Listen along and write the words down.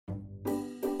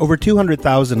Over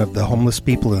 200,000 of the homeless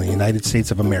people in the United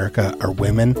States of America are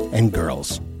women and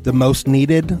girls. The most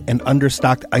needed and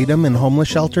understocked item in homeless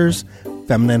shelters?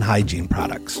 Feminine hygiene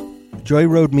products. Joy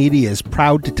Road Media is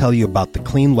proud to tell you about the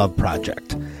Clean Love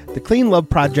Project. The Clean Love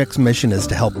Project's mission is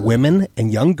to help women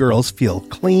and young girls feel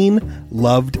clean,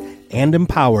 loved, and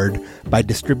empowered by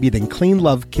distributing Clean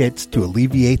Love kits to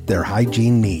alleviate their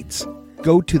hygiene needs.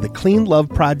 Go to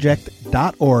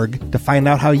thecleanloveproject.org to find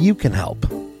out how you can help.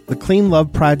 The Clean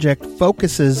Love Project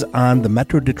focuses on the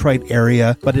Metro Detroit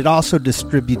area, but it also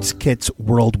distributes kits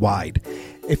worldwide.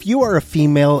 If you are a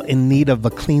female in need of a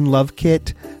Clean Love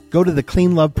kit, go to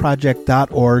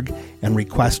thecleanloveproject.org and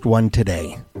request one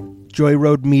today. Joy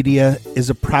Road Media is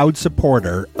a proud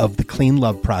supporter of the Clean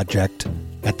Love Project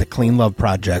at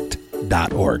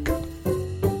thecleanloveproject.org.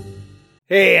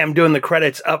 Hey, I'm doing the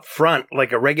credits up front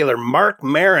like a regular Mark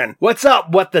Maron. What's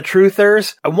up, What the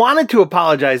Truthers? I wanted to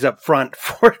apologize up front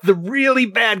for the really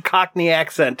bad Cockney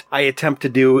accent I attempt to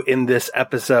do in this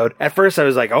episode. At first I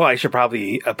was like, I should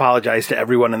probably apologize to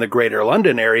everyone in the greater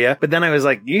London area. But then I was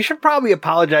like, you should probably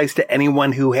apologize to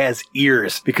anyone who has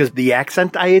ears, because the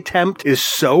accent I attempt is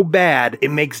so bad,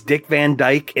 it makes Dick Van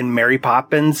Dyke in Mary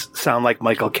Poppins sound like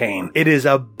Michael Caine. It is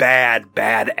a bad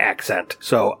accent.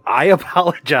 So I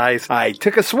apologize. I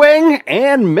took a swing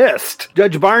and missed.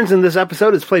 Judge Barnes in this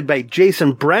episode is played by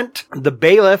Jason Brent. The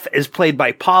bailiff is played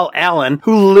by Paul Allen,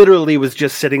 who literally was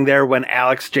just sitting there when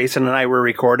Alex, Jason, and I were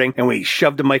recording, and we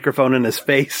shoved a microphone in his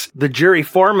face. The jury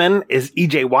foreman is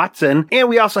E.J. Watson, and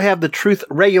we also have the truth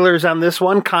regulars on this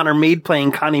one. Connor Meade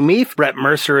playing Connie Meath, Brett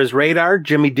Mercer as Radar,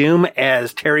 Jimmy Doom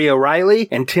as Terry O'Reilly,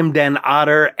 and Tim Den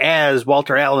Otter as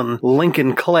Walter Allen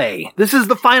Lincoln Clay. This is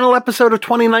the final episode of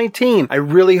 2019. I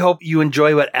really hope you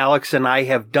enjoy what Alex and I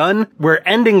have done. We're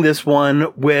ending this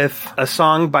one with a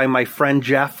song by my friend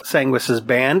Jeff Sangwis's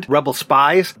band, Rebel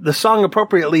Spies. The song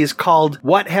appropriately is called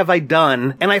What Have I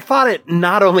Done? And I thought it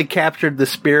not only captured the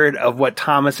spirit of what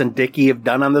Thomas and Dickie have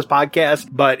done on this podcast,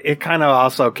 but it kind of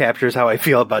also captures how I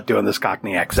feel about doing this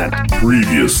Cockney accent.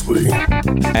 Previously.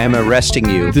 I am arresting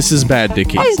you. This is bad,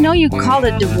 Dickie. You guys know you called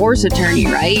a divorce attorney,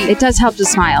 right? It does help to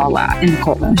smile a lot in the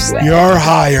courtrooms. You're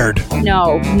hired.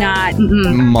 No, not.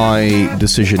 My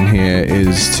decision here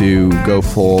is to go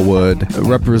forward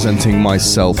representing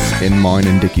myself in mine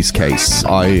and Dickie's case.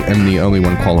 I am the only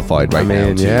one qualified right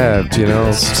now.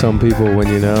 Some people, when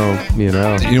you know. You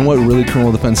know what really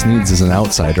criminal defense needs is an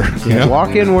outsider.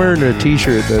 Walk in wearing a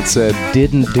t-shirt that said,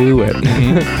 didn't do it.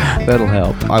 That'll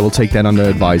help. I will take that under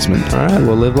advisement. All right,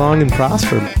 well, live long and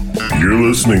prosper. You're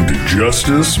listening to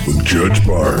Justice with Judge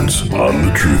Barnes on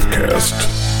the Truthcast.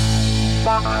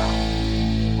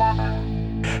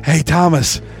 Hey,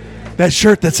 Thomas, that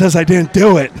shirt that says I didn't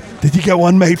do it, did you get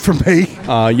one made for me?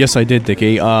 Yes, I did,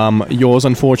 Dickie. Yours,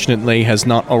 unfortunately, has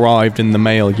not arrived in the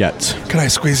mail yet. Can I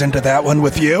squeeze into that one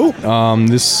with you?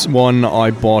 This one,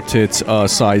 I bought it a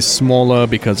size smaller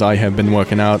because I have been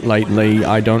working out lately.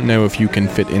 I don't know if you can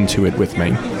fit into it with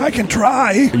me. I can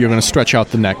try. You're going to stretch out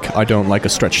the neck. I don't like a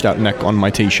stretched out neck on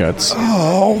my t-shirts.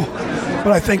 Oh,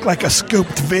 but I think like a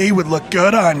scooped V would look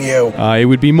good on you. It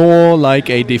would be more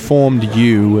like a deformed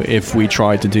U if we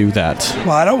tried to do that.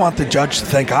 Well, I don't want the judge to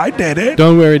think I did it.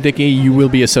 Don't worry, Dickie. You will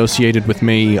be associated with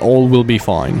me. All will be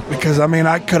fine. Because,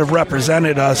 I could have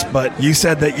represented us, but you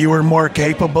said that you were more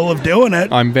capable of doing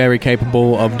it. I'm very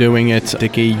capable of doing it,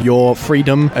 Dickie. Your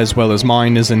freedom, as well as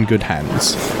mine, is in good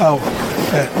hands. Oh,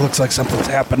 it looks like something's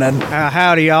happening.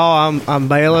 Howdy, y'all. I'm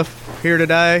bailiff here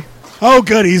today. Oh,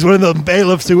 good. He's one of the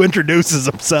bailiffs who introduces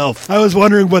himself. I was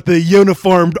wondering what the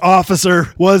uniformed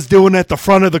officer was doing at the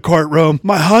front of the courtroom.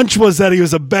 My hunch was that he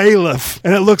was a bailiff,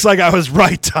 and it looks like I was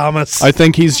right, Thomas. I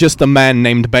think he's just a man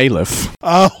named Bailiff.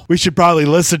 Oh, we should probably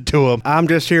listen to him. I'm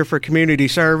just here for community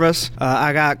service.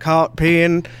 I got caught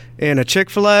peeing in a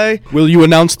Chick-fil-A. Will you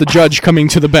announce the judge coming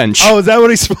to the bench? Oh, is that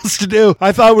what he's supposed to do?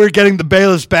 I thought we were getting the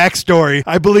bailiff's backstory.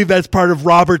 I believe that's part of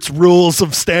Robert's rules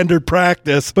of standard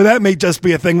practice, but that may just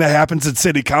be a thing that happens at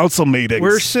city council meetings.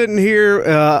 We're sitting here,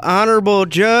 Honorable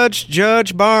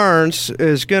Judge Barnes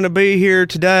is going to be here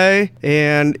today,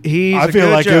 and he's I feel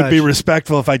like judge. it would be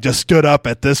respectful if I just stood up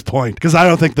at this point, because I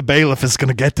don't think the bailiff is going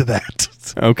to get to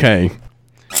that. Okay.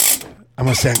 I'm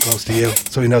going to stand close to you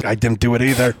so he knows I didn't do it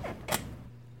either.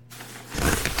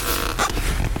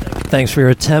 Thanks for your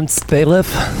attempts,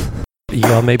 bailiff.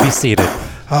 Y'all may be seated.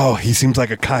 Oh, he seems like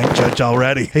a kind judge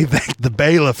already. Hey, thank the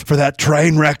bailiff for that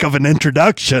train wreck of an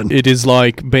introduction. It is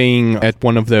like being at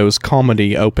one of those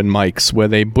comedy open mics where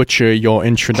they butcher your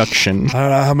introduction. I don't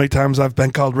know how many times I've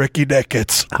been called Ricky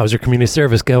Dickens. How's your community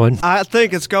service going? I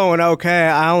think it's going okay.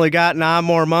 I only got 9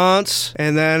 more months,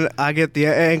 and then I get the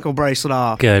ankle bracelet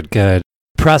off. Good.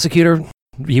 Prosecutor,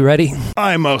 You ready?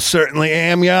 I most certainly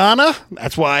am, Your Honor.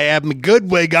 That's why I have my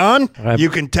good wig on. Right. You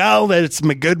can tell that it's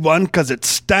my good one because it's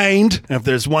stained. And if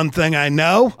there's one thing I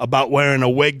know about wearing a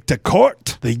wig to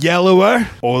court, the yellower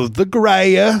or the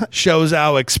grayer shows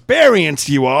how experienced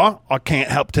you are. I can't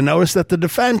help to notice that the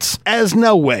defense has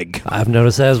no wig. I've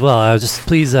noticed that as well. I was just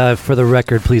please, for the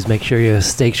record, please make sure you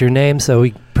state your name so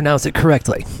we pronounce it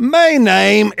correctly. My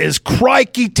name is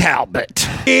Crikey Talbot.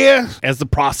 Here as the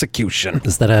prosecution.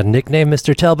 Is that a nickname,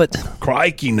 Mr. Talbot?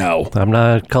 Crikey, no. I'm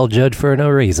not called judge for no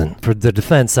reason. For the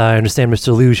defense, I understand,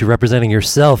 Mr. Luge, you're representing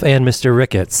yourself and Mr.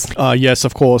 Ricketts. Yes,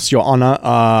 of course, Your Honor.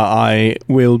 I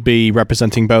will be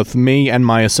representing both me and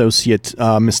my associate,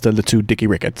 Mr. Latu Dicky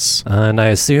Ricketts. And I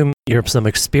assume you have some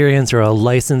experience or a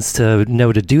license to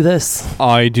know to do this?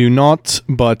 I do not,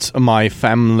 but my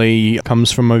family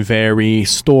comes from a very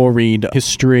storied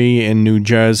history in New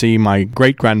Jersey. My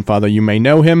great-grandfather, you may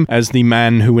know him as the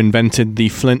man who invented the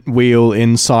flint wheel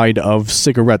inside of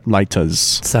cigarette lighters.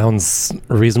 Sounds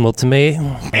reasonable to me.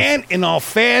 And in all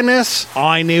fairness,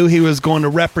 I knew he was going to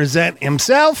represent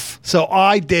himself, so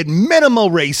I did minimal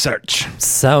research.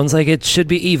 Sounds like it should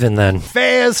be even then.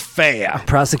 Fair's fair.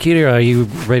 Prosecutor, are you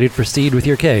ready to proceed with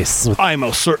your case? I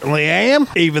most certainly am,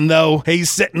 even though he's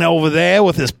sitting over there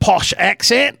with his posh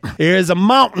accent. Here's a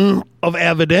mountain of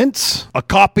evidence, a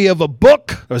copy of a book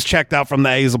that was checked out from the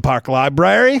Hazel Park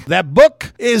Library. That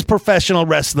book is Professional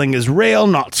Wrestling is Real,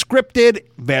 Not Scripted,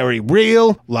 very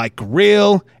real, like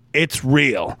real. It's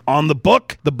real. On the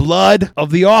book, the blood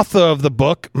of the author of the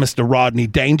book, Mr. Rodney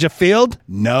Dangerfield.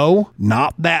 No,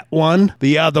 not that one.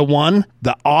 The other one,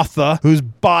 the author whose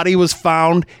body was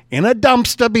found in a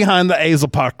dumpster behind the Hazel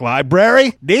Park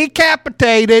Library,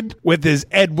 decapitated with his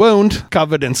head wound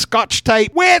covered in scotch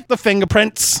tape with the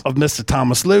fingerprints of Mr.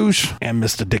 Thomas Luge and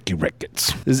Mr. Dicky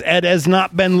Ricketts. His head has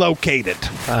not been located.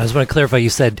 I just want to clarify, you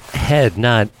said head,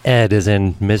 not Ed as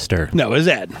in Mr. No, his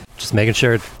head. Just making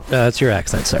sure it's your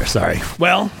accent, sir. Sorry.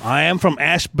 Well, I am from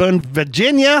Ashburn,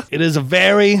 Virginia. It is a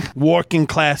very working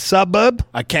class suburb.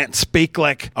 I can't speak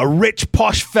like a rich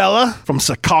posh fella from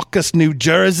Secaucus, New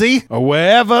Jersey, or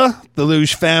wherever the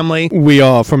Luge family. We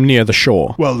are from near the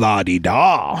shore. Well,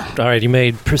 la-di-da. All right, you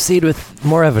may proceed with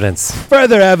more evidence.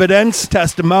 Further evidence,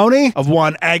 testimony of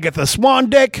one Agatha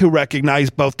Swandick, who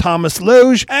recognized both Thomas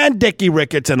Luge and Dicky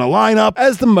Ricketts in a lineup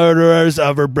as the murderers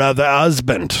of her brother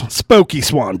husband, Spooky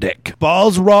Swandick.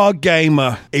 Balls raw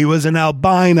gamer. He was an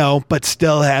albino, but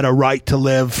still had a right to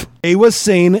live. He was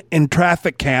seen in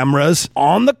traffic cameras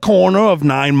on the corner of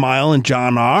 9 Mile and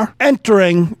John R.,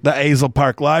 entering the Hazel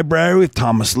Park Library with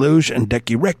Thomas Luge and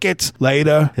Dicky Ricketts.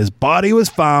 Later, his body was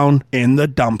found in the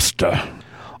dumpster.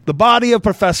 The body of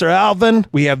Professor Alvin,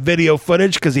 we have video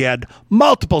footage because he had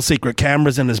multiple secret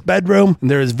cameras in his bedroom. And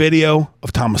there is video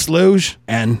of Thomas Luge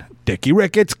and Dicky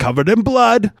Ricketts covered in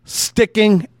blood,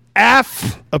 sticking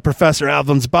half of Professor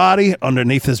Alvin's body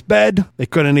underneath his bed. They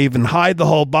couldn't even hide the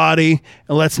whole body.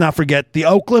 And let's not forget the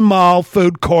Oakland Mall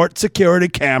food court security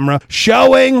camera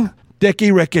showing Dicky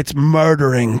Ricketts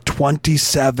murdering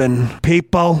 27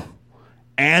 people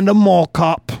and a mall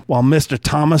cop, while Mr.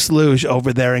 Thomas Luge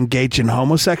over there engaged in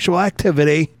homosexual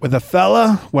activity with a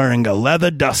fella wearing a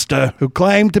leather duster who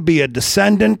claimed to be a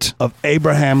descendant of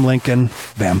Abraham Lincoln,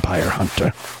 vampire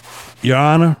hunter. Your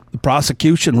Honor, the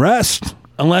prosecution rests.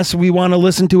 Unless we want to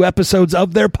listen to episodes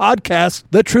of their podcast,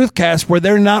 The Truthcast, where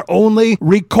they're not only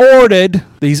recorded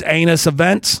these heinous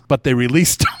events, but they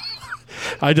released them.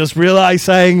 I just realized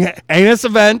saying heinous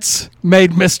events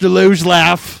made Mr. Luge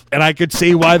laugh, and I could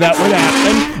see why that would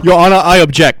happen. Your Honor, I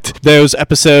object. Those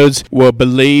episodes were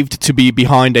believed to be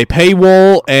behind a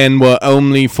paywall and were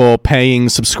only for paying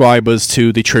subscribers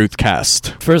to the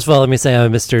Truthcast. First of all, let me say,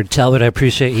 Mr. Talbot, I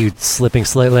appreciate you slipping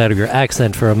slightly out of your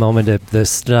accent for a moment. If the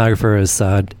stenographer is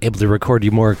able to record you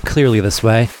more clearly this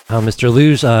way. Mr.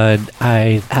 Luge,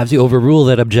 I have to overrule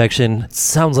that objection. It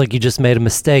sounds like you just made a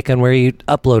mistake on where you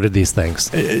uploaded these things.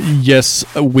 Yes,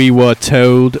 we were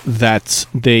told that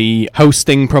the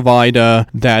hosting provider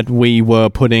that we were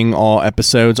putting our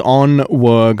episodes on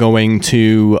were going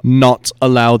to not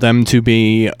allow them to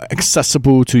be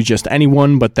accessible to just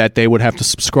anyone, but that they would have to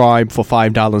subscribe for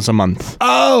 $5 a month.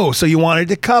 Oh, so you wanted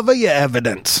to cover your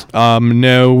evidence?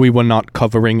 No, we were not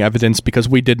covering evidence because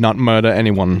we did not murder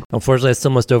anyone. Unfortunately, I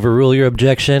still must overrule your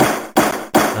objection.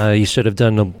 You should have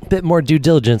done a bit more due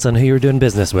diligence on who you were doing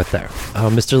business with there.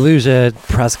 Mr. Luge,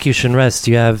 prosecution rests.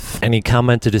 Do you have any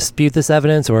comment to dispute this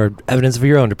evidence or evidence of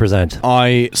your own to present?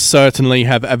 I certainly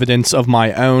have evidence of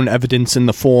my own, evidence in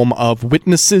the form of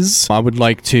witnesses. I would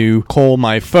like to call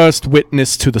my first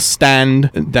witness to the stand.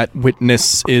 That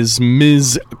witness is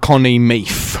Ms. Connie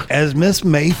Mafe. As Miss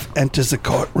Mafe enters the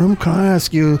courtroom, can I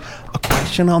ask you a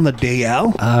question on the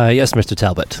DL? Yes, Mr.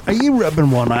 Talbot. Are you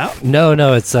rubbing one out?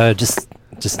 No, it's just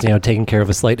taking care of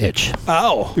a slight itch.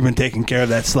 Oh, you've been taking care of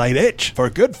that slight itch for a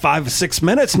good 5 or 6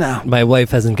 minutes now. My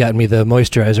wife hasn't gotten me the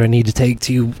moisturizer I need to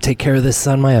take care of this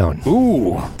on my own.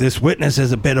 Ooh, this witness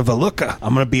is a bit of a looker.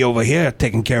 I'm gonna be over here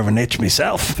taking care of an itch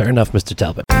myself. Fair enough, Mr.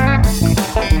 Talbot.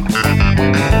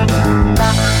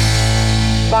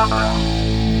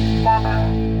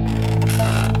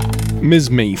 Ms.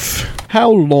 Mafe, how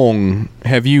long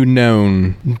have you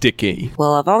known Dickie?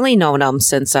 Well, I've only known him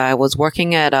since I was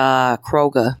working at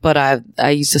Kroger, but I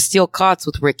used to steal carts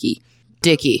with Ricky.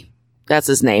 Dickie. That's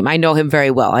his name. I know him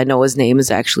very well. I know his name is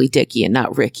actually Dickie and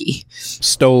not Ricky.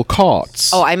 Stole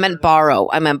carts. Oh, I meant borrow.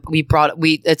 I meant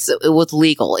it was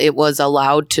legal. We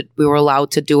were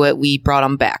allowed to do it. We brought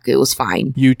him back. It was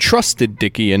fine. You trusted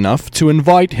Dickie enough to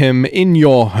invite him in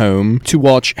your home to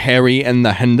watch Harry and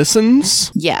the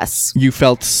Hendersons? Yes. You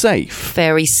felt safe.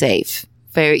 Very safe.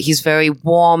 He's very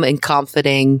warm and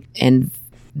comforting and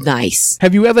nice.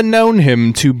 Have you ever known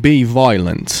him to be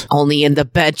violent? Only in the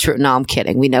bedroom. No, I'm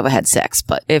kidding. We never had sex.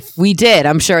 But if we did,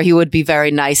 I'm sure he would be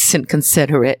very nice and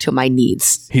considerate to my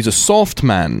needs. He's a soft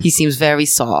man. He seems very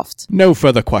soft. No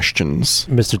further questions.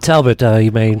 Mr. Talbot,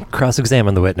 you may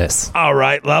cross-examine the witness. All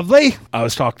right, lovely. I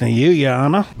was talking to you, Your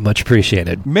Honor. Much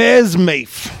appreciated. Ms.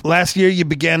 Mafe, last year you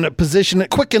began a position at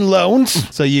Quicken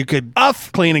Loans so you could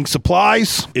off cleaning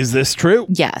supplies. Is this true?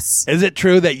 Yes. Is it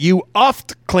true that you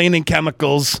offed cleaning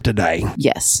chemicals today?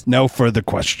 Yes. No further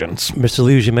questions. Mr.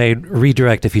 Luge, you may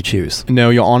redirect if you choose. No,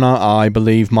 Your Honor, I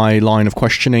believe my line of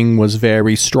questioning was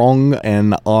very strong,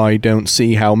 and I don't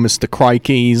see how Mr.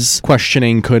 Crikey's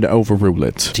questioning could overrule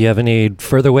it. Do you have any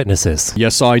further witnesses?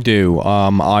 Yes, I do.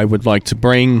 I would like to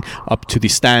bring up to the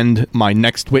stand my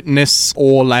next witness,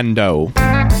 Orlando.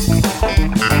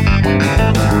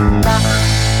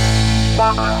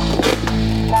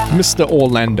 Mr.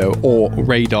 Orlando, or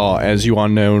Radar as you are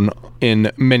known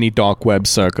in many dark web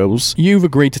circles, you've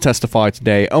agreed to testify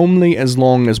today only as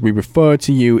long as we refer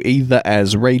to you either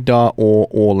as Radar or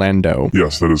Orlando.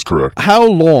 Yes, that is correct. How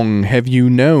long have you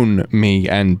known me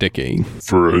and Dickie?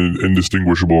 For an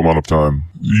indistinguishable amount of time.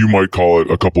 You might call it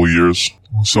a couple of years.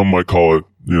 Some might call it,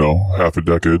 half a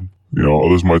decade.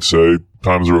 Others might say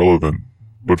time's irrelevant.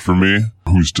 But for me,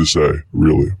 who's to say,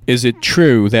 really? Is it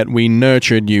true that we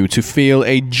nurtured you to feel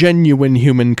a genuine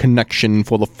human connection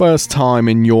for the first time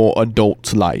in your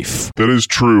adult life? That is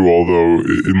true, although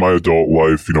in my adult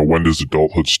life, when does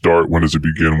adulthood start? When does it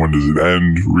begin? When does it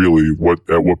end? Really,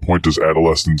 at what point does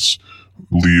adolescence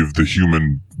leave the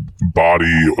human body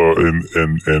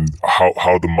and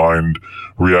how the mind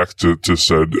reacts to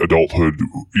said adulthood?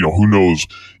 Who knows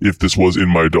if this was in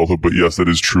my adulthood, but yes, that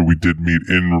is true. We did meet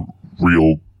in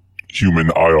real human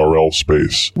IRL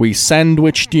space. We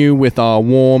sandwiched you with our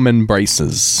warm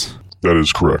embraces. That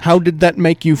is correct. How did that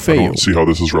make you feel? I don't see how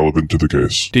this is relevant to the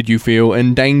case. Did you feel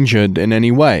endangered in any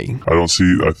way? I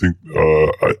think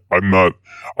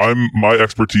my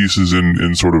expertise is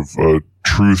in sort of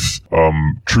truth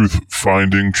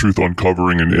finding, truth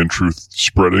uncovering, and truth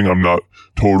spreading. I'm not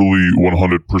totally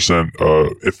 100%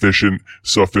 efficient,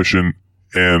 sufficient,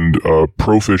 and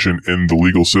proficient in the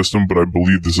legal system, but I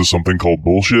believe this is something called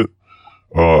bullshit.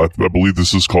 I believe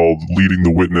this is called leading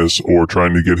the witness or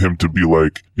trying to get him to be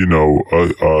like,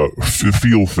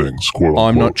 feel things, quote unquote.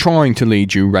 I'm not trying to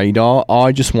lead you, Radar.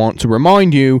 I just want to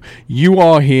remind you, you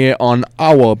are here on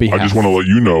our behalf. I just want to let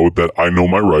you know that I know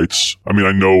my rights. I mean,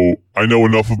 I know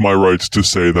enough of my rights to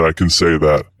say that I can say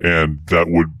that, and that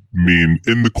would mean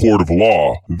in the court of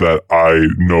law that I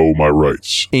know my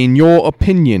rights. In your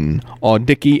opinion, are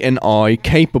Dickie and I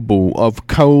capable of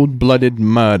cold-blooded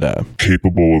murder?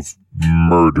 Capable of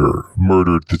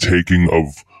murder, the taking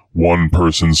of one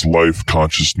person's life,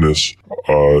 consciousness,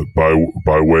 by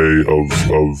way of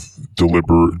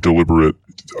deliberate.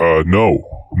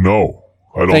 No,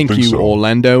 I don't Thank think you, so.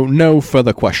 Orlando. No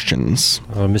further questions.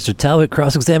 Mr. Talbot,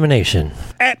 cross-examination.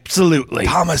 Absolutely.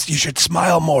 Thomas, you should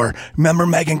smile more. Remember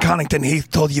Megan Connington Heath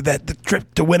told you that the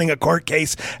trip to winning a court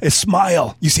case is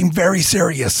smile. You seem very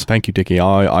serious. Thank you, Dickie.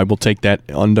 I will take that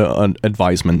under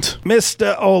advisement.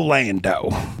 Mr. Orlando,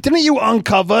 didn't you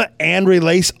uncover and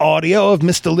release audio of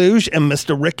Mr. Luge and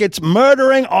Mr. Ricketts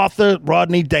murdering author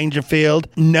Rodney Dangerfield?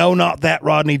 No, not that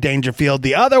Rodney Dangerfield.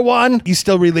 The other one. You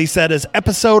still release that as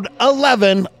episode 11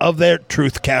 of their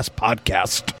Truthcast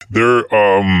podcast. There's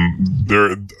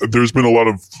been a lot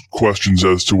of questions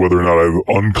as to whether or not I've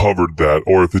uncovered that,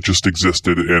 or if it just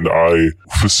existed and I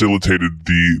facilitated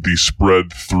the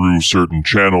spread through certain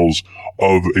channels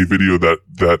of a video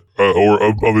or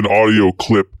of an audio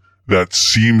clip that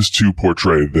seems to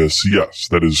portray this. Yes,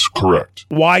 that is correct.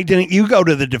 Why didn't you go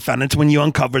to the defendants when you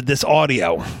uncovered this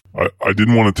audio? I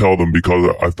didn't want to tell them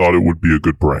because I thought it would be a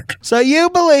good prank. So you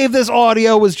believe this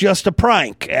audio was just a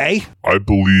prank, eh? I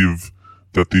believe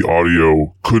that the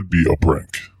audio could be a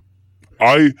prank.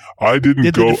 I didn't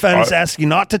Did go... the defendants ask you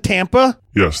not to tamper?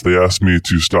 Yes, they asked me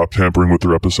to stop tampering with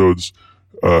their episodes,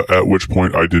 at which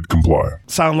point I did comply.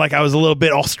 Sound like I was a little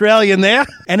bit Australian there.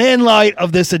 And in light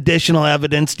of this additional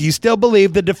evidence, do you still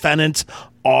believe the defendants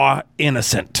are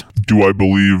innocent? Do I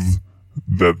believe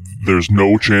that there's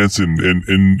no chance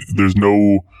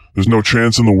there's no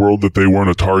chance in the world that they weren't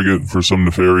a target for some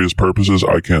nefarious purposes?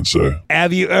 I can't say.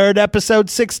 Have you heard episode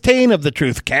 16 of the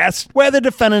Truthcast, where the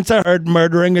defendants are heard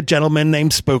murdering a gentleman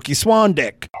named Spooky Swan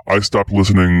Dick? I stopped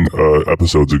listening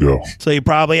episodes ago. So you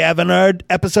probably haven't heard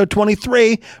episode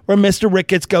 23, where Mr.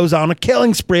 Ricketts goes on a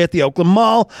killing spree at the Oakland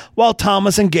Mall while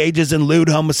Thomas engages in lewd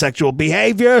homosexual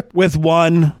behavior with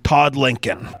one Todd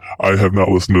Lincoln. I have not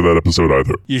listened to that episode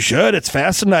either. You should. It's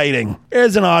fascinating.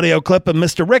 Here's an audio clip of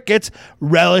Mr. Ricketts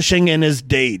relishing in his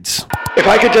deeds. If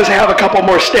I could just have a couple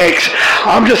more steaks,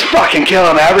 I'm just fucking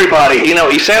killing everybody. You know,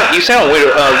 you sound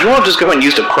weird. You want to just go ahead and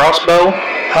use the crossbow?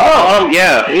 Oh.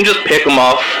 Yeah, you can just pick them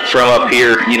off from up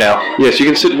here, you know. Yes, you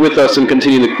can sit with us and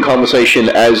continue the conversation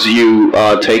as you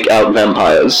take out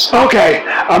vampires. Okay,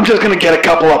 I'm just gonna get a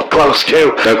couple up close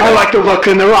too. Okay. I like to look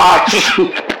in their eyes.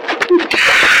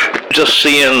 Just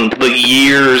seeing the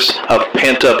years of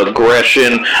pent-up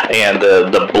aggression and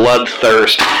the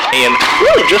bloodthirst and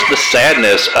really just the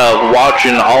sadness of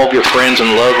watching all of your friends and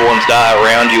loved ones die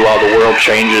around you while the world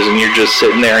changes and you're just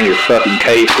sitting there in your fucking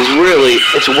cave is really,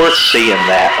 it's worth seeing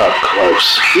that up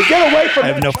close. You get away from I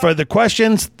have no further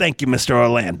questions. Thank you, Mr.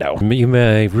 Orlando. You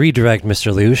may redirect,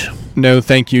 Mr. Luge. No,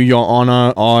 thank you, Your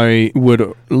Honor. I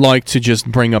would like to just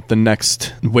bring up the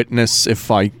next witness, if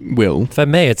I will. If I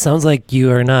may, it sounds like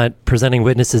you are not presenting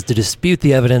witnesses to dispute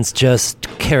the evidence, just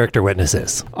character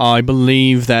witnesses. I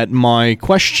believe that my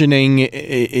questioning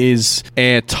is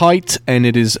airtight, and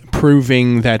it is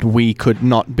proving that we could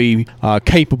not be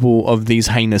capable of these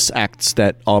heinous acts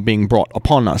that are being brought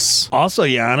upon us. Also,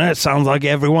 Yana, it sounds like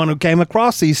everyone who came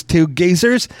across these two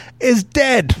geezers is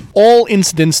dead. All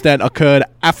incidents that occurred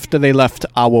after they left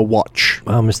our watch.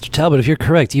 Well, Mr. Talbot, if you're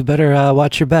correct, you better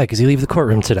watch your back as you leave the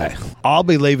courtroom today. I'll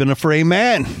be leaving a free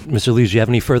man. Mr. Luge, do you have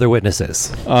any further witnesses?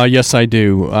 Yes, I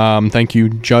do. Thank you,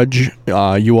 Judge.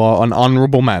 You are an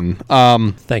honorable man.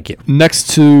 Thank you.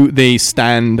 Next to the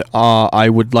stand, I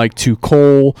would like to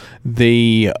call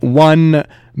the one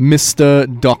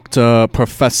Mr. Dr.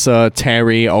 Professor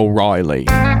Terry O'Reilly.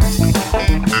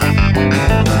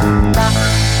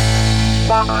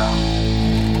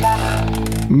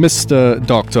 Mr.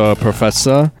 Dr.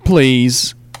 Professor,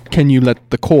 please, can you let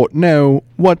the court know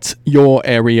what your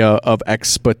area of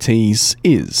expertise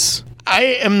is? I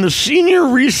am the Senior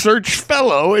Research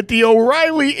Fellow at the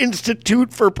O'Reilly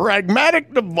Institute for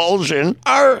Pragmatic Divulsion.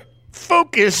 Our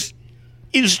focus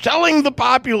is telling the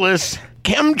populace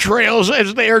chemtrails,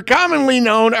 as they are commonly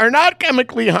known, are not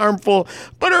chemically harmful,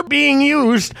 but are being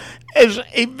used as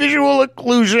a visual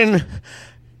occlusion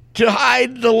to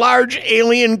hide the large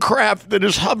alien craft that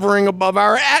is hovering above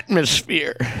our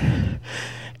atmosphere.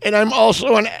 And I'm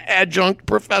also an adjunct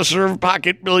professor of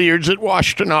pocket billiards at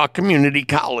Washtenaw Community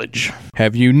College.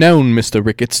 Have you known Mr.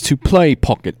 Ricketts to play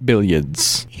pocket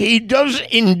billiards? He does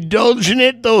indulge in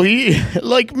it, though he,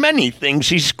 like many things,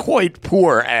 he's quite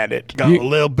poor at it. Got a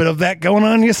little bit of that going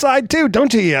on your side, too,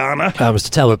 don't you, Yana? Mr.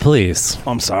 Talbot, please.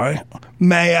 I'm sorry.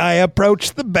 May I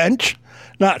approach the bench?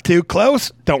 Not too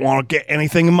close. Don't want to get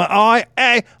anything in my eye.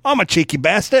 Hey, I'm a cheeky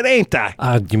bastard, ain't I?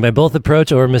 You may both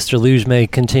approach, or Mr. Luge may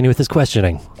continue with his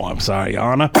questioning. Oh, I'm sorry,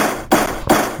 Anna.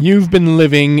 You've been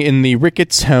living in the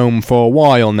Ricketts home for a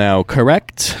while now,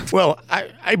 correct? Well,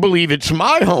 I believe it's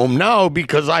my home now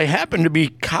because I happen to be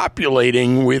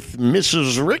copulating with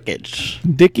Mrs. Ricketts.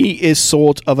 Dickie is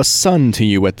sort of a son to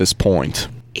you at this point.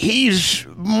 he's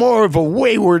more of a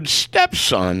wayward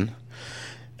stepson.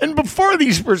 And before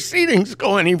these proceedings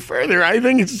go any further, I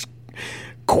think it's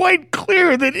quite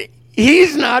clear that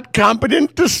he's not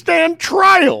competent to stand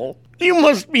trial. You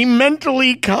must be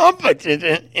mentally competent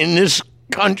in this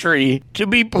country to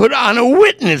be put on a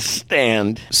witness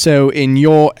stand. So, in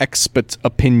your expert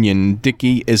opinion,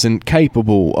 Dickie isn't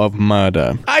capable of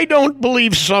murder? I don't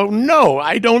believe so, no.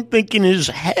 I don't think in his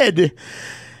head.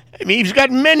 I mean, he's got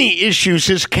many issues.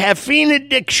 His caffeine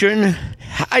addiction.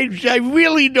 I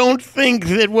really don't think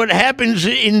that what happens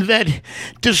in that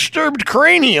disturbed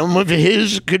cranium of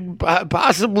his could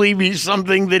possibly be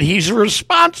something that he's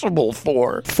responsible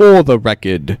for. For the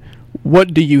record,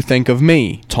 what do you think of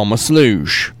me, Thomas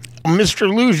Luge?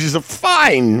 Mr. Luge is a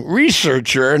fine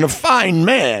researcher and a fine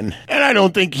man, and I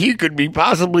don't think he could be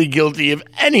possibly guilty of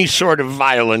any sort of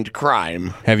violent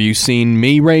crime. Have you seen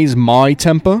me raise my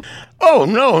temper? Oh,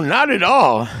 no, not at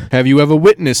all. Have you ever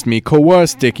witnessed me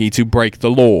coerce Dickie to break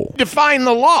the law? Define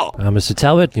the law. Mr.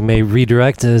 Talbot, you may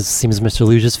redirect as seems Mr.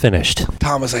 Luge is finished.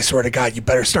 Thomas, I swear to God, you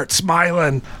better start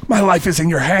smiling. My life is in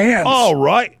your hands. All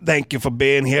right. Thank you for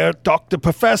being here, Dr.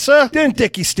 Professor. Didn't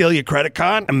Dickie steal your credit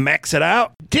card and max it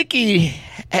out? Dickie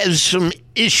has some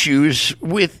issues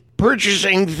with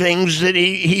purchasing things that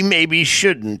he maybe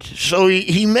shouldn't. So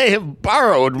he may have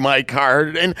borrowed my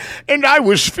card, and I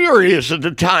was furious at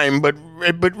the time, but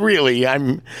really,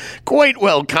 I'm quite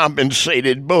well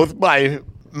compensated both by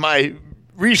my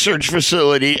research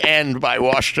facility and by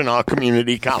Washtenaw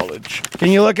Community College.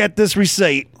 Can you look at this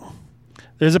receipt?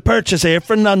 There's a purchase here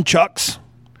for nunchucks.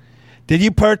 Did you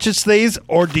purchase these,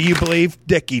 or do you believe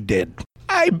Dickie did?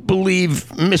 I believe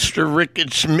Mr.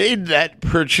 Ricketts made that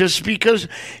purchase because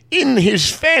in his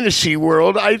fantasy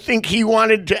world, I think he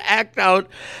wanted to act out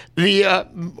the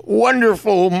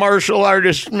wonderful martial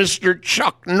artist Mr.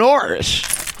 Chuck Norris.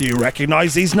 Do you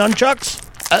recognize these nunchucks?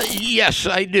 Yes,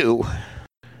 I do.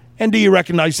 And do you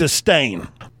recognize this stain?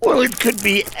 Well, it could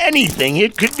be anything.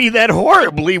 It could be that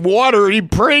horribly watery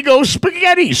Prego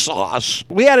spaghetti sauce.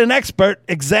 We had an expert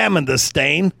examine the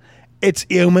stain. It's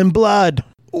human blood.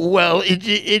 Well,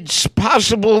 it's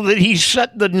possible that he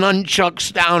set the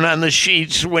nunchucks down on the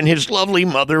sheets when his lovely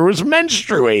mother was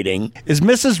menstruating. Is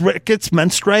Mrs. Ricketts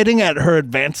menstruating at her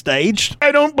advanced age?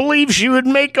 I don't believe she would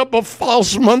make up a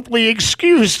false monthly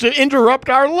excuse to interrupt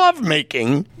our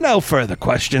lovemaking. No further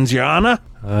questions, Your Honor.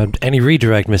 Any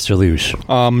redirect, Mr. Luge?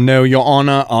 No, Your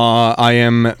Honor. I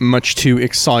am much too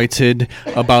excited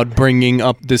about bringing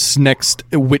up this next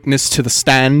witness to the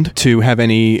stand to have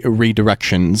any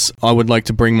redirections. I would like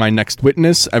to bring my next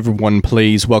witness. Everyone,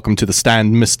 please welcome to the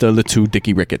stand, Mr. Little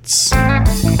Dickie Ricketts.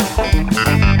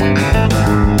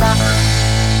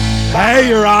 Hey,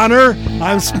 Your Honor,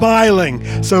 I'm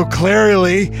smiling, so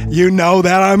clearly you know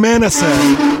that I'm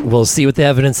innocent. We'll see what the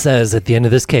evidence says at the end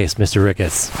of this case, Mr.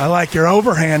 Ricketts. I like your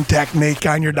overhand technique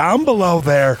on your down below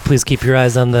there. Please keep your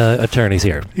eyes on the attorneys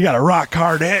here. You got a rock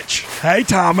hard itch. Hey,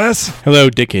 Thomas. Hello,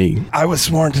 Dickie. I was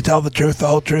sworn to tell the truth, the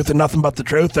whole truth, and nothing but the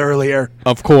truth earlier.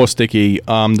 Of course, Dickie.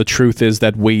 The truth is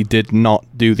that we did not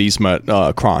do these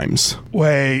crimes.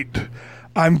 Wait,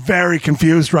 I'm very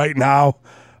confused right now.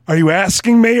 Are you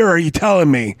asking me or are you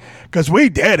telling me? Because we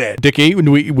did it. Dickie,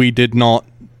 we did not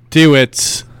do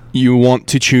it. You want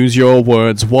to choose your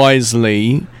words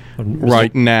wisely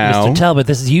right now. Mr. Talbot,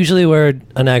 this is usually where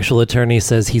an actual attorney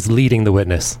says he's leading the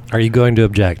witness. Are you going to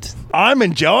object? I'm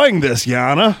enjoying this,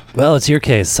 Yana. Well, it's your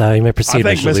case. You may proceed,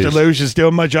 I think Mr. Luge is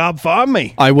doing my job for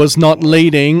me. I was not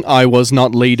leading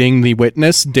the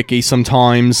witness. Dickie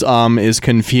sometimes is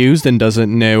confused and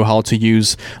doesn't know how to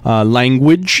use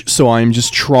language, so I'm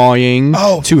just trying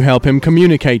to help him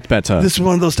communicate better. This is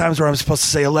one of those times where I'm supposed to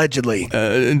say allegedly.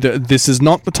 This is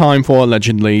not the time for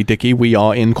allegedly, Dickie. We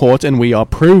are in court and we are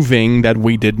proving that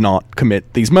we did not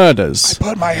commit these murders. I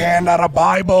put my hand on a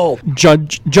Bible.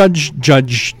 Judge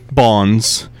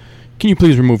Barnes, can you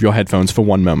please remove your headphones for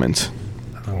one moment?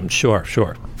 Sure.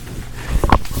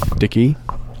 Dickie,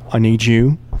 I need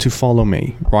you to follow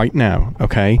me right now,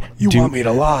 okay? You want me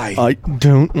to lie? I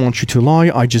don't want you to lie.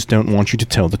 I just don't want you to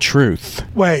tell the truth.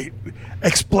 Wait,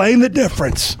 explain the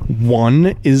difference.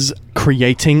 One is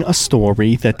creating a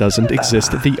story that doesn't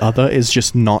exist. The other is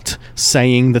just not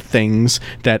saying the things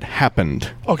that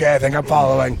happened. Okay, I think I'm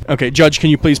following. Okay, Judge, can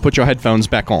you please put your headphones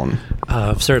back on?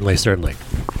 Certainly.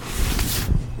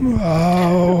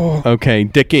 Oh. Okay,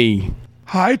 Dickie.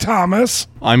 Hi, Thomas.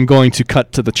 I'm going to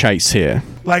cut to the chase here.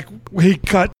 Like, we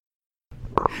cut...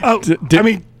 Okay.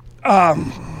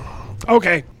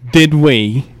 Did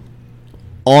we,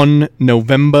 on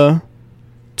November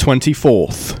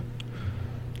 24th,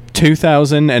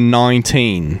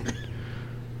 2019,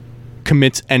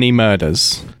 commit any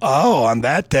murders. Oh, on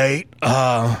that date?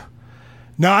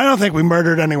 No, I don't think we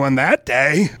murdered anyone that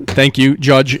day. Thank you,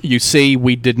 Judge. You see,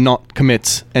 we did not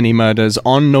commit any murders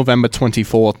on November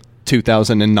 24th,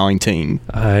 2019.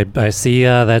 I see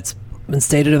that's been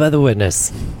stated by the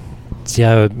witness. Do you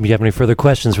have any further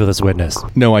questions for this witness?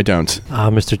 No, I don't.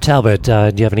 Mr. Talbot,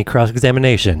 do you have any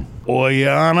cross-examination? Boy,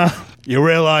 Your Honor, you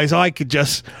realize I could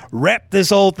just wrap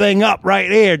this whole thing up right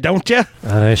here, don't you?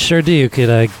 I sure do. Could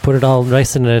I put it all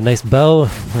nice in a nice bow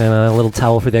and a little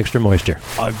towel for the extra moisture?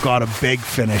 I've got a big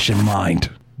finish in mind.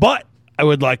 But I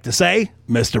would like to say,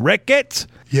 Mr. Ricketts.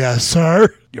 Yes,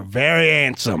 sir. You're very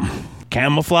handsome.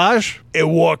 Camouflage, it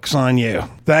works on you.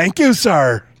 Thank you,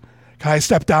 sir. Can I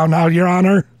step down now, Your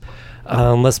Honor?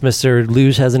 Unless Mr.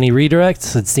 Luge has any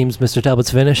redirects, it seems Mr.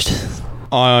 Talbot's finished.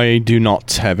 I do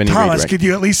not have any Thomas, redirect. could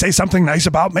you at least say something nice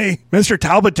about me? Mr.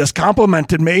 Talbot just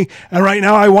complimented me, and right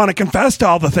now I want to confess to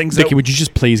all the things Dickie, would you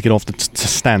just please get off the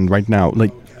stand right now?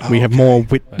 We have more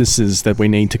witnesses that we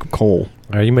need to call.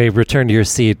 All right, you may return to your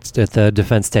seat at the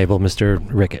defense table, Mr.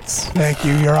 Ricketts. Thank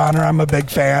you, Your Honor. I'm a big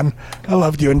fan. I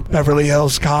loved you in Beverly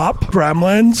Hills Cop,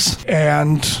 Gremlins,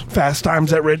 and Fast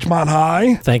Times at Ridgemont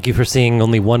High. Thank you for seeing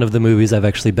only one of the movies I've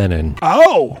actually been in.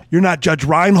 Oh, you're not Judge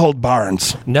Reinhold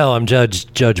Barnes. No, I'm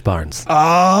Judge Barnes.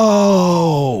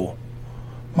 Oh,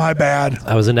 my bad.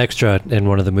 I was an extra in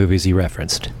one of the movies you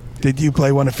referenced. Did you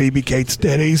play one of Phoebe Cates'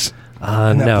 ditties?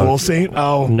 In that no. pool scene?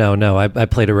 Oh. No. I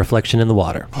played a reflection in the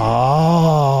water.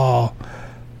 Oh.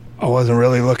 I wasn't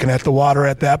really looking at the water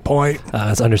at that point.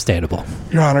 It's understandable.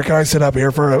 Your Honor, can I sit up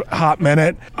here for a hot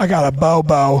minute? I got a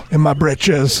bobo in my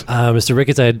britches. Mr.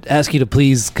 Ricketts, I'd ask you to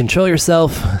please control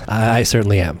yourself. I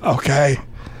certainly am. Okay.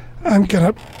 I'm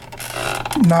gonna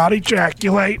not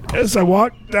ejaculate as I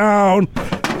walk down.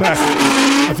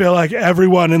 I feel like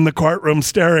everyone in the courtroom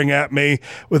staring at me,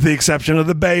 with the exception of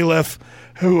the bailiff,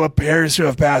 who appears to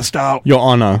have passed out. Your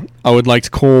Honor, I would like to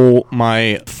call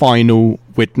my final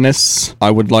witness.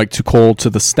 I would like to call to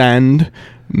the stand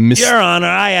Your Honor,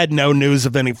 I had no news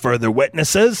of any further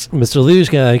witnesses. Mr. Luge,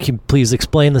 can you please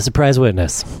explain the surprise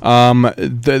witness?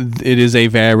 It is a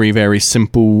very, very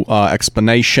simple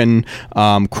explanation.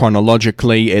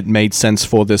 Chronologically, it made sense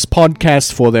for this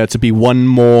podcast for there to be one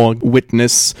more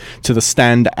witness to the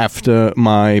stand after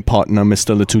my partner,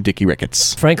 Mr. Little Dickie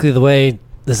Ricketts. Frankly, the way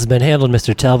this has been handled,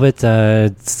 Mr. Talbot,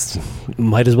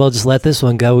 might as well just let this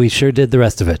one go. We sure did the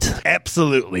rest of it.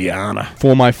 Absolutely, Your Honor.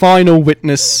 For my final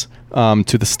witness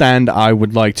to the stand, I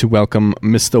would like to welcome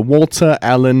Mr. Walter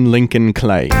Allen Lincoln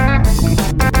Clay. Where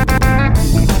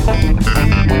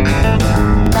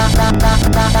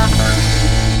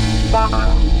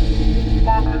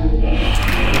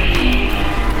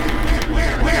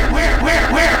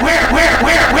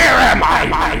am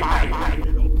I?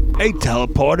 They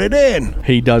teleported in.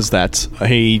 He does that.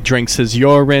 He drinks his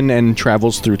urine and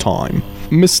travels through time.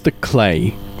 Mr.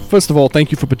 Clay, first of all,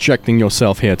 thank you for projecting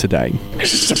yourself here today.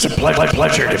 It's a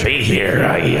pleasure to be here.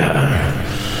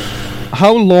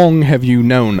 How long have you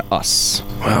known us?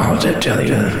 Well, to tell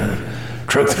you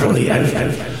truthfully,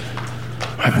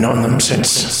 I've known them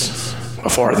since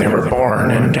before they were born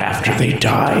and after they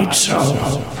died,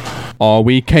 so... Are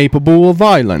we capable of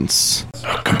violence?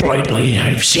 Completely.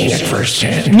 I've seen it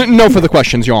firsthand. No further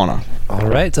questions, Your Honor. All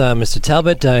right, Mr.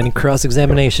 Talbot, any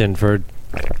cross-examination for...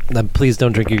 please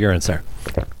don't drink your urine, sir.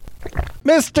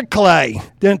 Mr. Clay,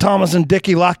 didn't Thomas and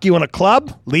Dickie lock you in a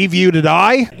club? Leave you to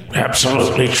die?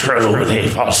 Absolutely true.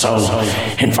 They've also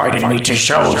invited me to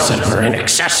shows that were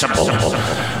inaccessible.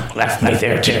 Left me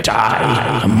there to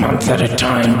die, a month at a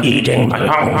time, eating my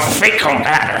own fecal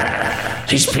matter.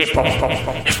 These people,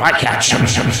 if I catch them,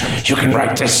 you can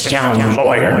write this down,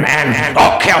 lawyer man.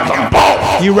 I'll kill them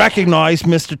both. You recognize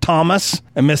Mr. Thomas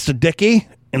and Mr. Dickie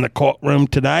in the courtroom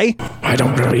today? I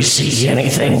don't really see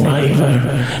anything.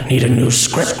 I need a new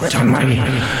script on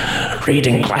my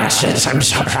reading glasses. I'm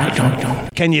sorry, I don't know.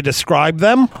 Can you describe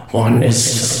them? One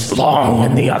is long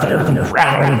and the other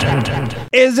round.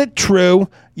 Is it true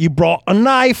you brought a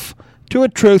knife to a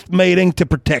truth meeting to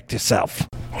protect yourself?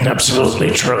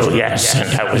 Absolutely true, yes. And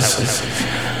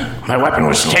my weapon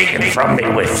was taken from me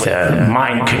with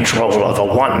mind control of a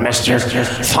one Mr.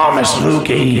 Thomas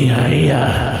Loogie.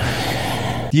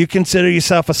 Do you consider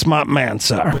yourself a smart man,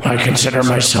 sir? I consider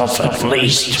myself at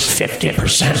least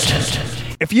 50%.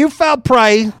 If you fell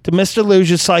prey to Mr.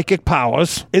 Luge's psychic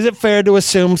powers, is it fair to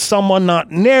assume someone not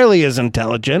nearly as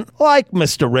intelligent, like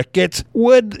Mr. Ricketts,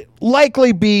 would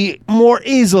likely be more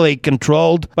easily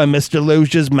controlled by Mr.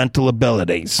 Luge's mental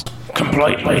abilities?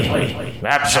 Completely.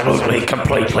 Absolutely,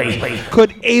 completely.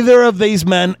 Could either of these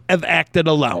men have acted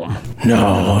alone?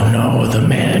 No, the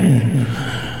men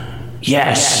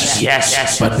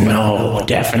Yes, but no,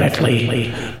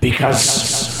 definitely.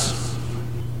 Because...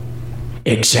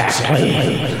 Exactly.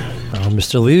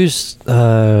 Mr. Luge,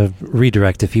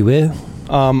 redirect if you will.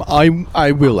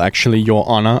 I will actually, Your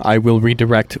Honor. I will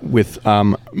redirect with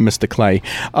Mr. Clay.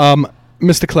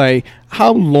 Mr. Clay,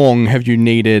 how long have you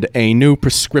needed a new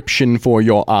prescription for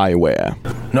your eyewear?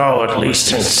 No, at least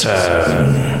since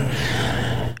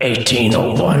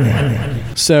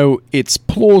 1801. So it's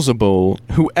plausible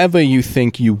whoever you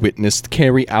think you witnessed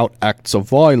carry out acts of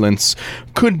violence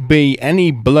could be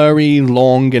any blurry,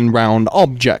 long, and round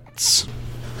objects.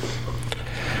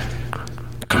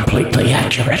 Completely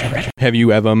accurate. Have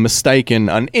you ever mistaken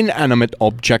an inanimate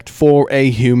object for a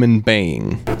human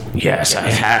being? Yes, I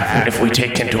have. And if we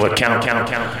take into account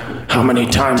how many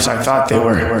times I thought they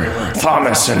were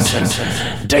Thomas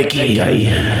and Dickie,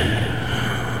 I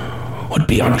would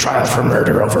be on trial for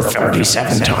murder over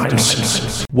 37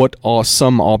 times. What are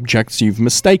some objects you've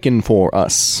mistaken for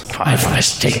us? I've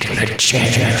mistaken a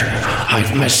chair.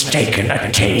 I've mistaken a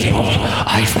table.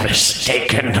 I've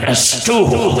mistaken a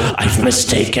stool. I've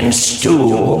mistaken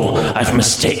stool. I've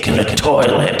mistaken a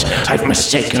toilet. I've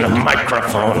mistaken a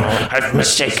microphone. I've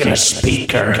mistaken a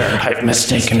speaker. I've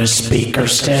mistaken a speaker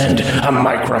stand, a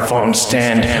microphone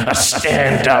stand, a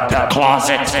stand-up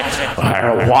closet,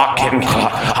 or a walk-in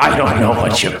closet. I don't know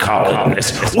what you call it in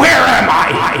this. Where am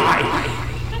I?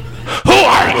 Who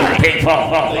are you people?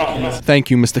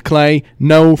 Thank you, Mr. Clay.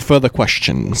 No further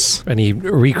questions. And he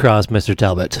recrossed Mr.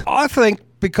 Talbot. I think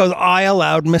because I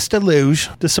allowed Mr. Luge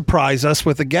to surprise us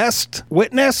with a guest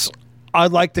witness,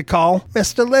 I'd like to call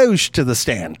Mr. Luge to the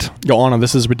stand. Your Honor,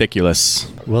 this is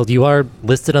ridiculous. Well, you are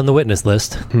listed on the witness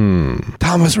list.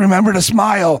 Thomas, remember to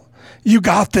smile. You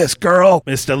got this, girl.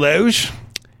 Mr. Luge,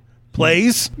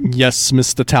 please. Yes,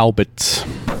 Mr. Talbot.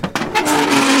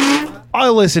 I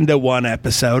listened to one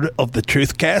episode of the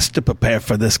Truthcast to prepare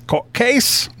for this court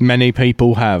case. Many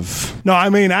people have. No, I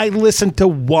mean, I listened to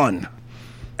one.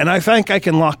 And I think I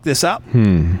can lock this up.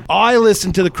 I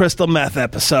listened to the crystal meth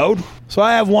episode. So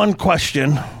I have one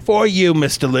question for you,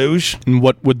 Mr. Luge. And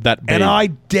what would that be? And I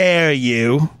dare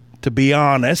you to be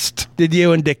honest. Did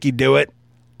you and Dickie do it?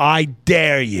 I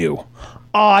dare you.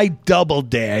 I double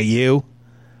dare you.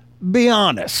 Be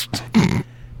honest.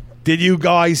 Did you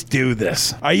guys do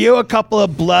this? Are you a couple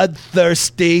of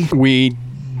bloodthirsty?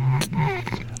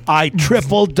 I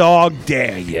triple dog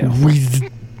dare you.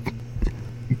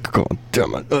 God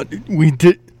damn it. We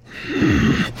did.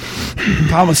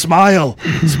 Thomas, smile.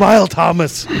 Smile,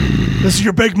 Thomas. This is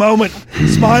your big moment.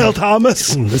 Smile,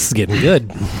 Thomas. This is getting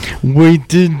good. We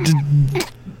did.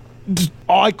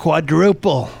 I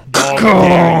quadruple dog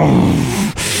dare you.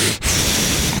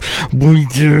 We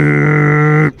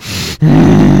did.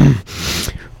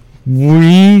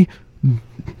 We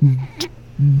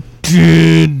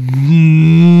did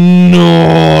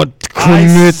not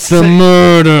commit the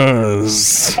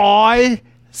murders. I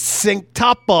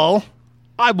quintuple,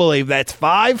 I believe that's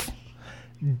 5,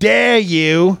 dare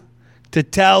you to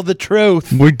tell the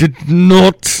truth. We did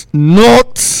not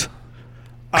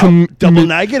double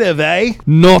negative, eh?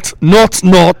 Not.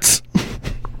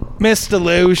 Mr.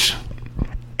 Luge,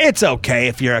 it's okay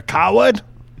if you're a coward.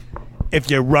 If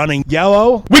you're running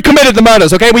yellow. We committed the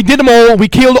murders, okay? We did them all. We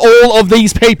killed all of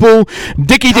these people.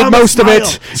 Dickie did most of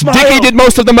it. Dickie did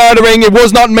most of the murdering. It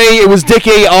was not me. It was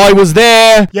Dickie. I was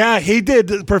there. Yeah, he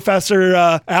did,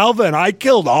 Professor Alvin. I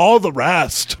killed all the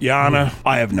rest. Yana,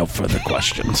 I have no further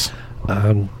questions.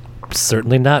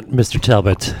 Certainly not, Mr.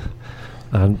 Talbot.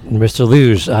 Mr.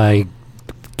 Luge, I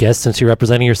guess since you're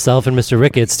representing yourself and Mr.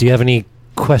 Ricketts, do you have any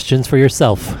questions for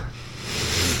yourself?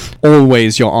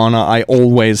 Always, Your Honor. I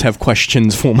always have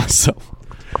questions for myself.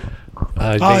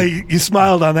 You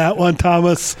smiled on that one,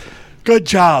 Thomas. Good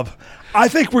job. I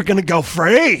think we're going to go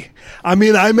free. I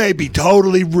mean, I may be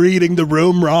totally reading the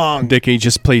room wrong. Dickie,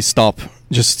 just please stop.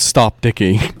 Just stop,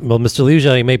 Dickie. Well, Mr. Luge,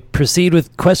 you may proceed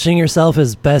with questioning yourself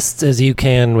as best as you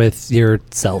can with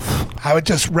yourself. I would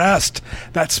just rest.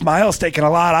 That smile's taking a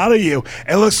lot out of you.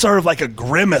 It looks sort of like a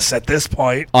grimace at this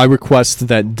point. I request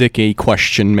that Dickie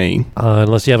question me.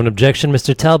 Unless you have an objection,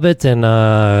 Mr. Talbot, and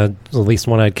at least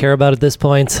one I'd care about at this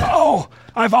point. Oh,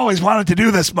 I've always wanted to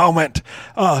do this moment.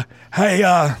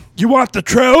 Hey, you want the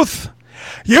truth?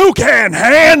 You can't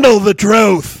handle the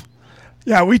truth.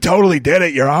 Yeah, we totally did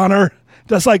it, Your Honor.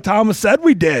 Just like Thomas said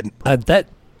we did. That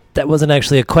wasn't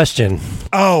actually a question.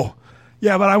 Oh,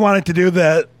 yeah, but I wanted to do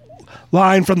the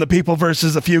line from The People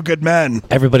versus A Few Good Men.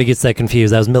 Everybody gets that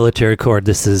confused. That was military court.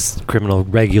 This is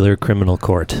regular criminal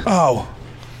court. Oh,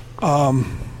 Al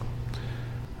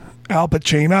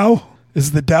Pacino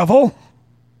is the devil?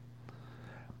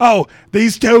 Oh,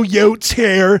 these two Utes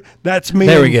here. That's me.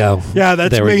 There we go. Yeah,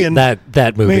 that's me and that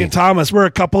movie. Me and Thomas. We're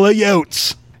a couple of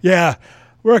Utes. Yeah,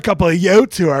 we're a couple of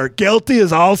Utes who are guilty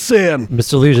as all sin.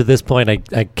 Mr. Luge, at this point,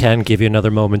 I can give you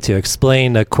another moment to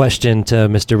explain a question to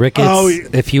Mr. Ricketts,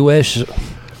 if you wish.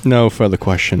 No further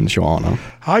questions, Your Honor.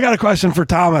 I got a question for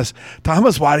Thomas.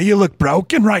 Thomas, why do you look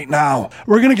broken right now?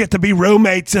 We're going to get to be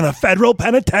roommates in a federal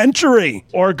penitentiary.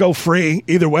 Or go free.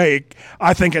 Either way.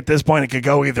 I think at this point it could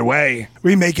go either way.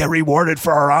 We may get rewarded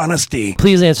for our honesty.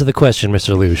 Please answer the question,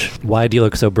 Mr. Luge. Why do you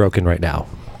look so broken right now?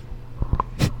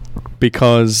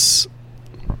 Because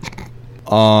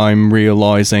I'm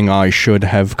realizing I should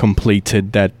have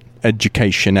completed that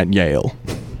education at Yale.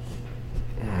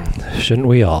 Shouldn't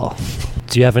we all?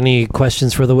 Do you have any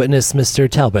questions for the witness,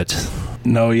 Mr. Talbot?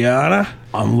 No, Your Honor.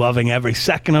 I'm loving every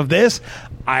second of this.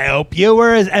 I hope you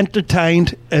were as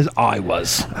entertained as I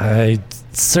was. I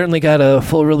certainly got a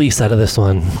full release out of this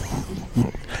one.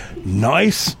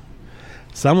 Nice.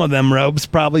 Some of them robes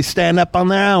probably stand up on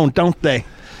their own, don't they?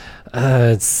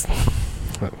 It's...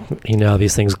 You know how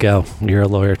these things go. You're a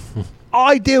lawyer.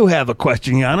 I do have a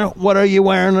question, Your Honor. What are you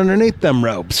wearing underneath them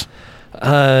robes?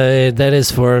 That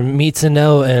is for me to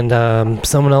know and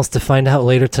someone else to find out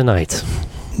later tonight.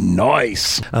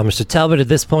 Nice. Mr. Talbot, at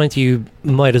this point, you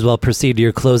might as well proceed to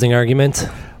your closing argument.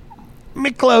 My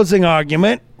closing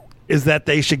argument is that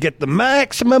they should get the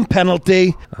maximum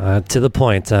penalty. To the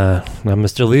point. Now,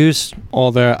 Mr. Luge?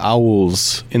 Are there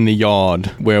owls in the yard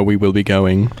where we will be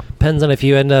going? Depends on if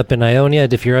you end up in Ionia.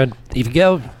 If you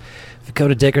go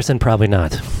to Dickerson, probably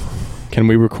not. Can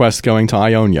we request going to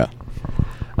Ionia?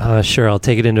 Sure, I'll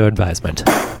take it into advisement.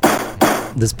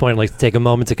 At this point, I'd like to take a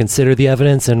moment to consider the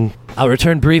evidence, and I'll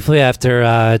return briefly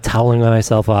after toweling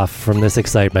myself off from this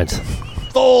excitement.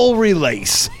 Full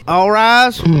release. All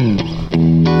rise. Man,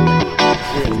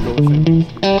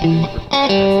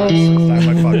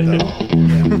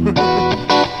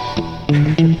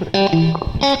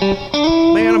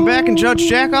 I'm back in Judge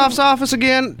Jackoff's office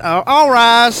again. All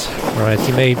rise. All right,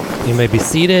 you may be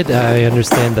seated. I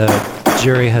understand the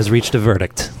jury has reached a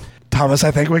verdict. Thomas, I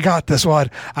think we got this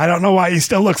one. I don't know why you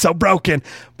still look so broken,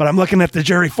 but I'm looking at the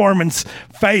jury foreman's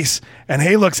face, and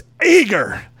he looks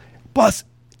eager. Plus,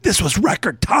 this was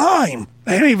record time.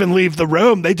 They didn't even leave the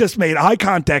room. They just made eye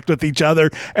contact with each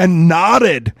other and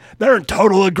nodded. They're in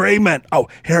total agreement. Oh,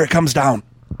 here it comes down.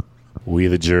 We,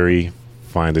 the jury,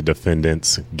 find the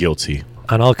defendants guilty.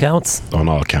 On all counts? On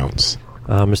all counts.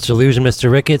 Mr. Luge and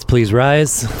Mr. Ricketts, please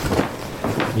rise.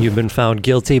 You've been found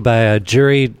guilty by a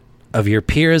jury of your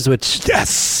peers, which...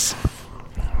 Yes!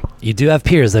 You do have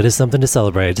peers. That is something to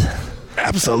celebrate.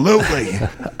 Absolutely.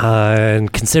 In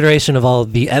consideration of all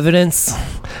the evidence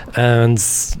and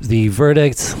the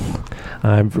verdict,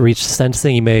 I've reached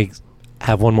sentencing. You may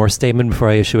have one more statement before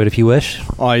I issue it if you wish.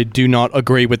 I do not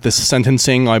agree with this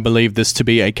sentencing. I believe this to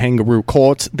be a kangaroo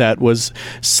court that was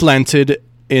slanted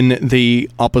in the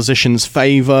opposition's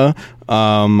favor.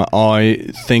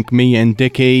 I think me and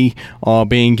Dickie are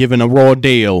being given a raw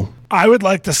deal. I would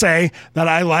like to say that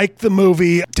I liked the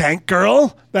movie Tank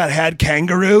Girl that had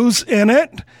kangaroos in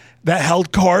it, that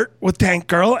held court with Tank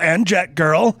Girl and Jet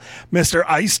Girl. Mr.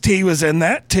 Ice-T was in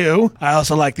that too. I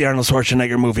also like the Arnold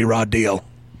Schwarzenegger movie Raw Deal.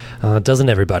 Doesn't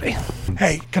everybody?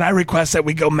 Hey, can I request that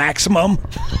we go maximum?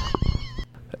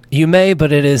 You may,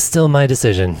 but it is still my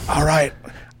decision. All right.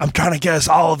 I'm trying to get us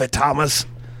all of it, Thomas.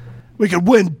 We could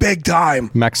win big time.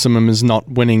 Maximum is not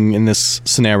winning in this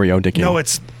scenario, Dickie. No,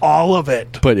 it's all of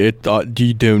it. But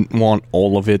you don't want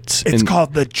all of it. It's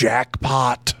called the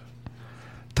jackpot.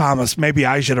 Thomas, maybe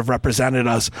I should have represented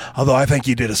us, although I think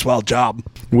you did a swell job.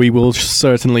 We will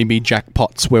certainly be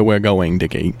jackpots where we're going,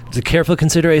 Dickie. It's a careful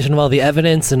consideration of all the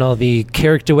evidence and all the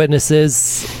character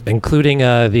witnesses, including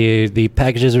the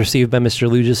packages received by Mr.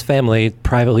 Luge's family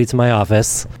privately to my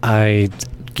office. I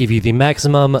give you the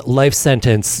maximum life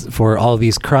sentence for all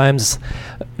these crimes.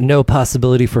 No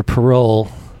possibility for parole,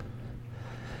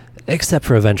 except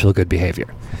for eventual good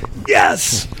behavior.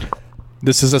 Yes!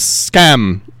 This is a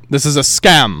scam. This is a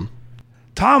scam.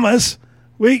 Thomas,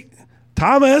 Your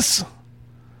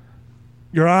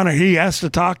Honor, he has to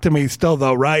talk to me still,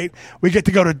 though, right? We get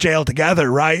to go to jail together,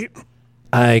 right?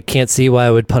 I can't see why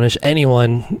I would punish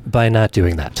anyone by not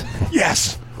doing that.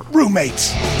 Yes,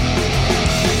 roommates.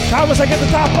 Thomas, I get the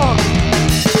top off.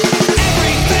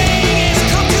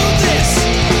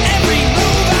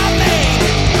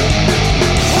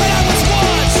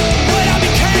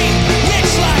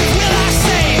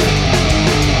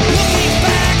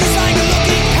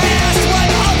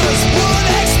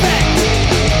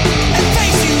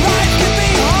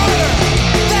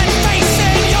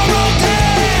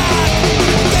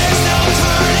 There's no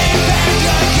turning back, I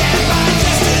can't find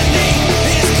destiny.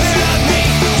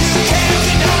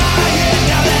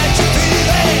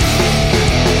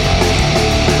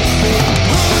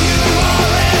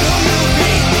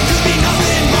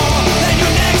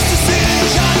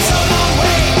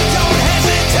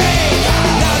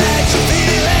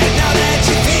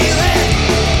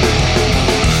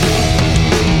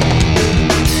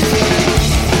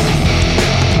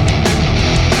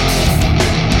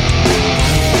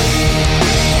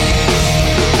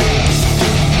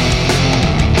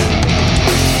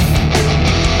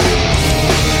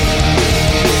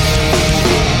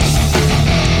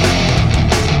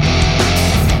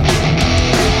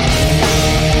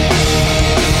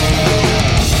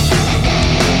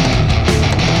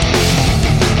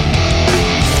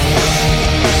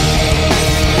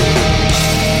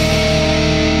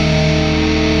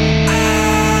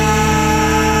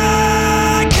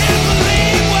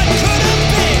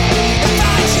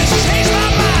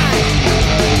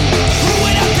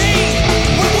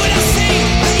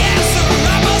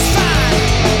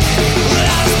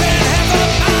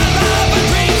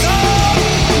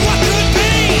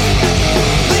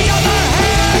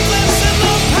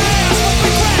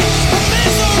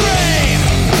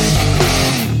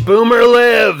 Boomer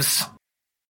lives!